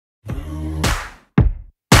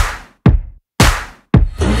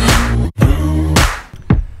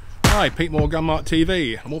Hi, Pete Moore, Mart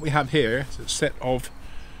TV, and what we have here is a set of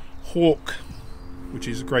Hawke, which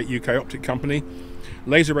is a great UK optic company,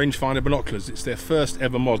 laser rangefinder binoculars. It's their first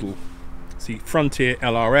ever model. It's the Frontier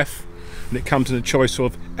LRF, and it comes in a choice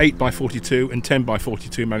of 8x42 and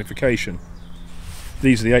 10x42 magnification.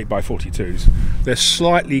 These are the 8x42s. They're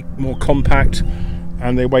slightly more compact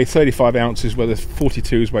and they weigh 35 ounces, where the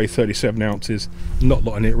 42s weigh 37 ounces. Not a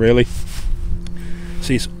lot in it really.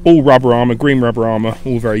 See, it's all rubber armour, green rubber armour,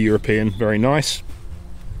 all very European, very nice.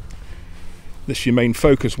 This is your main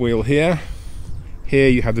focus wheel here. Here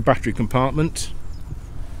you have the battery compartment,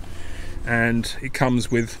 and it comes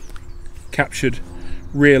with captured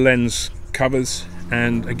rear lens covers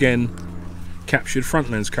and again captured front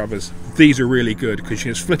lens covers. These are really good because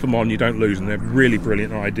you just flip them on, you don't lose them. They're a really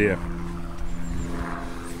brilliant idea.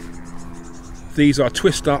 These are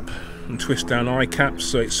twist up and twist down eye caps,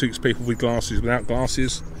 so it suits people with glasses, without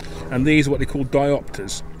glasses. And these are what they call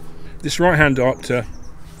diopters. This right hand diopter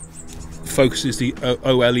focuses the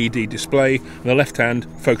OLED display, and the left hand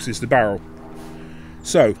focuses the barrel.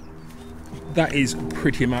 So that is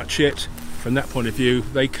pretty much it from that point of view.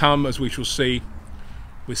 They come, as we shall see,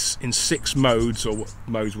 in 6 modes, or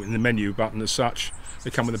modes in the menu button as such. They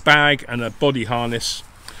come with a bag and a body harness.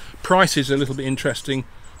 Price is a little bit interesting.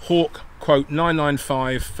 Hawke quote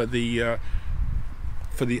 $995 for the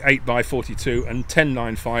 8x42 and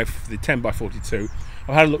 $1095 for the 10x42.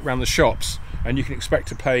 I've had a look around the shops, and you can expect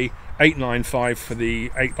to pay $895 for the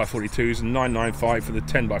 8x42s and $995 for the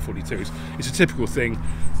 10x42s. It's a typical thing.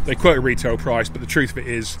 They quote a retail price, but the truth of it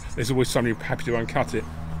is there's always somebody happy to uncut it.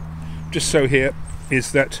 Just so here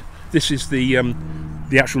is that this is the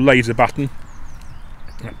actual laser button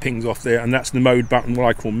that pings off there, and that's the mode button, what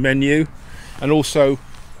I call menu. And also,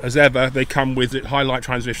 as ever, they come with highlight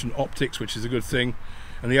transmission optics, which is a good thing,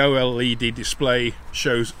 and the OLED display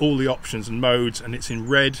shows all the options and modes, and it's in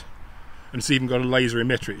red, and it's even got a laser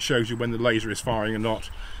emitter. It shows you when the laser is firing or not,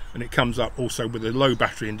 and it comes up also with a low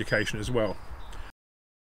battery indication as well.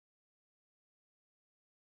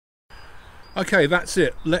 Okay, that's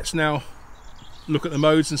it. Let's now look at the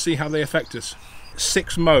modes and see how they affect us.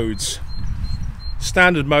 6 modes.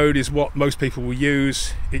 Standard mode is what most people will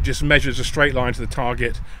use. It just measures a straight line to the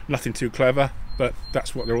target. Nothing too clever, but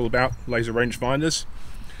that's what they're all about, laser rangefinders.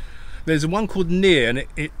 There's one called near, and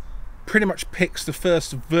it pretty much picks the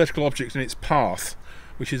first vertical object in its path,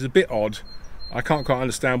 which is a bit odd. I can't quite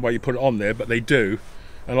understand why you put it on there, but they do.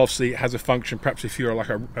 And obviously it has a function, perhaps if you're like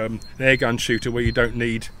an air gun shooter, where you don't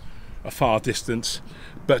need a far distance.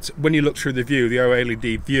 But when you look through the view, the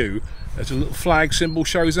OLED view, there's a little flag symbol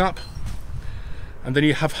shows up. And then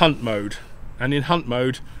you have hunt mode, and in hunt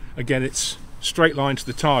mode again it's straight line to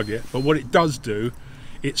the target, but what it does do,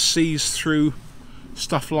 it sees through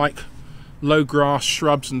stuff like low grass,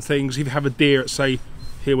 shrubs and things. If you have a deer at, say,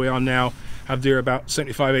 here we are now, have deer about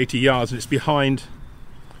 75-80 yards, and it's behind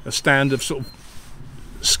a stand of sort of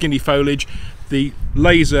skinny foliage, the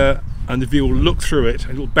laser and the view will look through it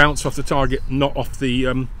and it will bounce off the target, not off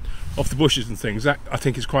the bushes and things. That I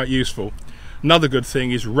think is quite useful. Another good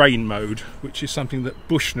thing is rain mode, which is something that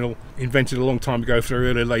Bushnell invented a long time ago for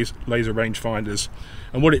early laser rangefinders.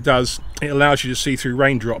 And what it does, it allows you to see through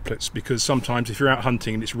rain droplets, because sometimes if you're out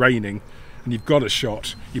hunting and it's raining and you've got a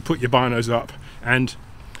shot, you put your binos up and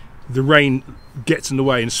the rain gets in the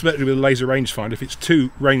way, and especially with a laser rangefinder, if it's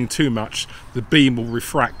raining too much, the beam will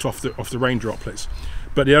refract off the rain droplets.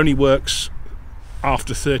 But it only works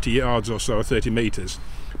after 30 yards or so, or 30 meters.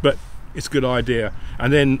 But it's a good idea.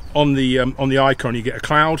 And then on the icon you get a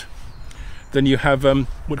cloud. Then you have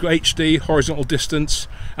what's called HD, horizontal distance,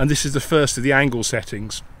 and this is the first of the angle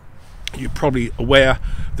settings. You're probably aware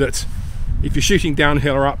that if you're shooting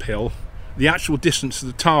downhill or uphill, the actual distance to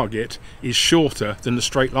the target is shorter than the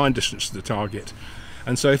straight line distance to the target.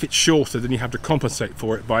 And so if it's shorter, then you have to compensate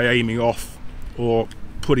for it by aiming off or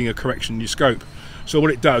putting a correction in your scope. So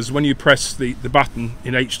what it does, when you press the button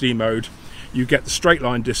in HD mode, you get the straight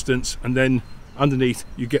line distance, and then underneath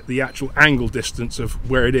you get the actual angle distance of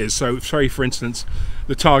where it is. So say for instance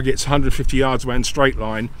the target's 150 yards away in straight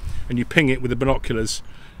line, and you ping it with the binoculars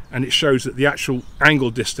and it shows that the actual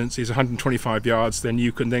angle distance is 125 yards, then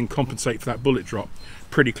you can then compensate for that bullet drop.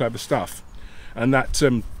 Pretty clever stuff. And that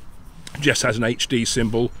just has an HD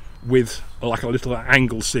symbol with like a little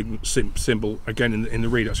angle symbol again in the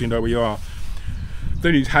readout, so you know where you are.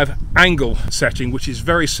 Then you have angle setting, which is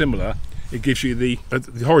very similar. It gives you the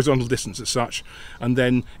horizontal distance as such, and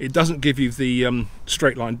then it doesn't give you the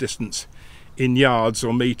straight line distance in yards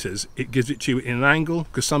or meters. It gives it to you in an angle,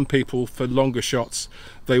 because some people, for longer shots,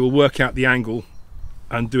 they will work out the angle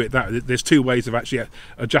and do it that. There's 2 ways of actually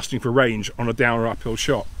adjusting for range on a down or uphill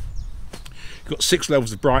shot. Got 6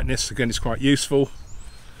 levels of brightness, again it's quite useful,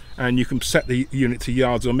 and you can set the unit to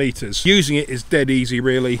yards or meters. Using it is dead easy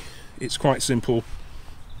really, it's quite simple.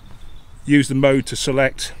 Use the mode to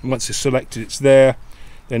select, and once it's selected it's there,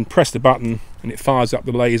 then press the button and it fires up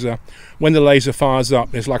the laser. When the laser fires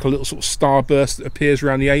up, there's like a little sort of starburst that appears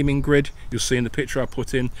around the aiming grid, you'll see in the picture I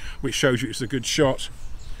put in, which shows you it's a good shot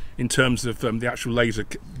in terms of the actual laser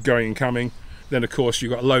going and coming. Then of course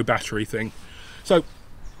you've got a low battery thing. So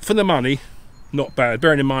for the money, not bad.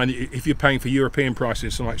 Bearing in mind if you're paying for European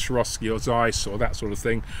prices, so like Swarovski or Zeiss or that sort of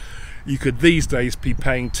thing, you could these days be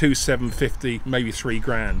paying $2,750, maybe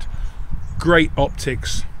 $3,000. Great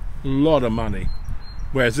optics, a lot of money.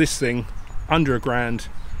 Whereas this thing, under $1,000,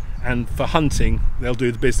 and for hunting they'll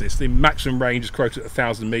do the business. The maximum range is quoted at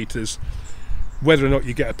 1,000 meters. Whether or not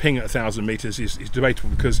you get a ping at 1,000 meters is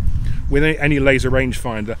debatable, because with any laser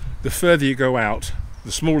rangefinder, the further you go out,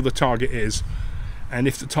 the smaller the target is, and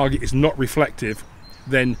if the target is not reflective,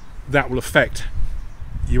 then that will affect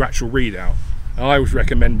your actual readout. And I always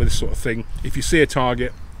recommend with this sort of thing, if you see a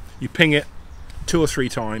target, you ping it 2 or 3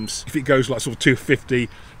 times. If it goes like sort of 250,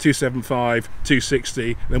 275,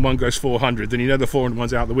 260, then one goes 400, then you know the 400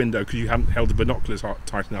 one's out the window because you haven't held the binoculars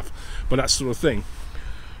tight enough. But that sort of thing.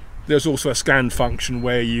 There's also a scan function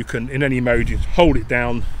where you can, in any mode, you hold it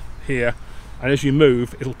down here, and as you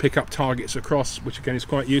move it'll pick up targets across, which again is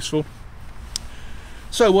quite useful.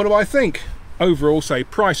 So what do I think? Overall, say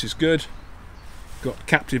price is good, got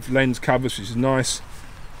captive lens covers, which is nice.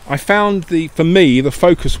 I found for me the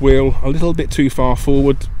focus wheel a little bit too far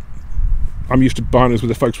forward. I'm used to binos with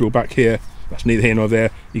the focus wheel back here. That's neither here nor there,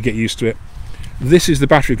 you get used to it. This is the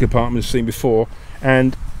battery compartment as seen before,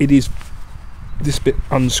 and it is, this bit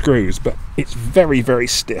unscrews, but it's very, very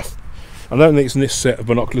stiff. I don't think it's in this set of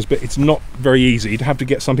binoculars, but it's not very easy. You'd have to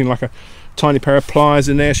get something like a tiny pair of pliers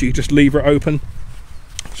in there so you just lever it open,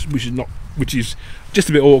 which is just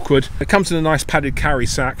a bit awkward. It comes in a nice padded carry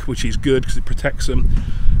sack, which is good because it protects them,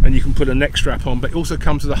 and you can put a neck strap on, but it also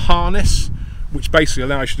comes with a harness which basically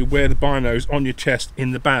allows you to wear the binos on your chest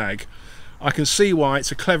in the bag. I can see why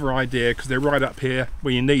it's a clever idea because they're right up here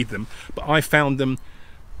where you need them, but I found them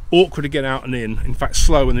awkward to get out and in fact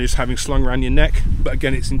slow when they're just having slung around your neck. But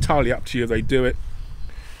again, it's entirely up to you if they do it.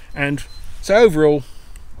 And so overall,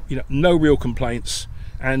 you know, no real complaints,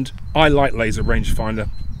 and I like laser rangefinder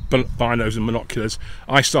binos and binoculars.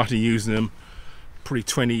 I started using them probably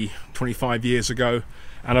 25 years ago,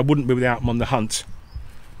 and I wouldn't be without them on the hunt.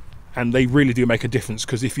 And they really do make a difference,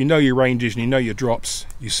 because if you know your ranges and you know your drops,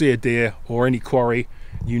 you see a deer or any quarry,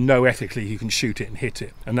 you know ethically you can shoot it and hit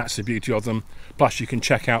it, and that's the beauty of them. Plus you can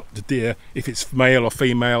check out the deer, if it's male or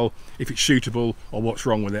female, if it's shootable or what's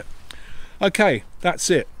wrong with it. Okay, that's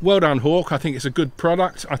it. Well done, Hawke. I think it's a good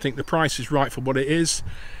product. I think the price is right for what it is.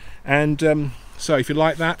 And so if you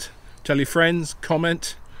like that, tell your friends,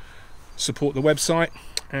 comment, support the website.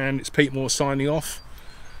 And it's Pete Moore signing off,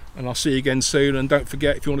 and I'll see you again soon. And don't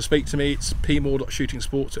forget, if you want to speak to me, it's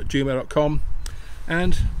pmoore.shootingsports@gmail.com,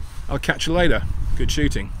 and I'll catch you later. Good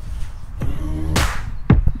shooting.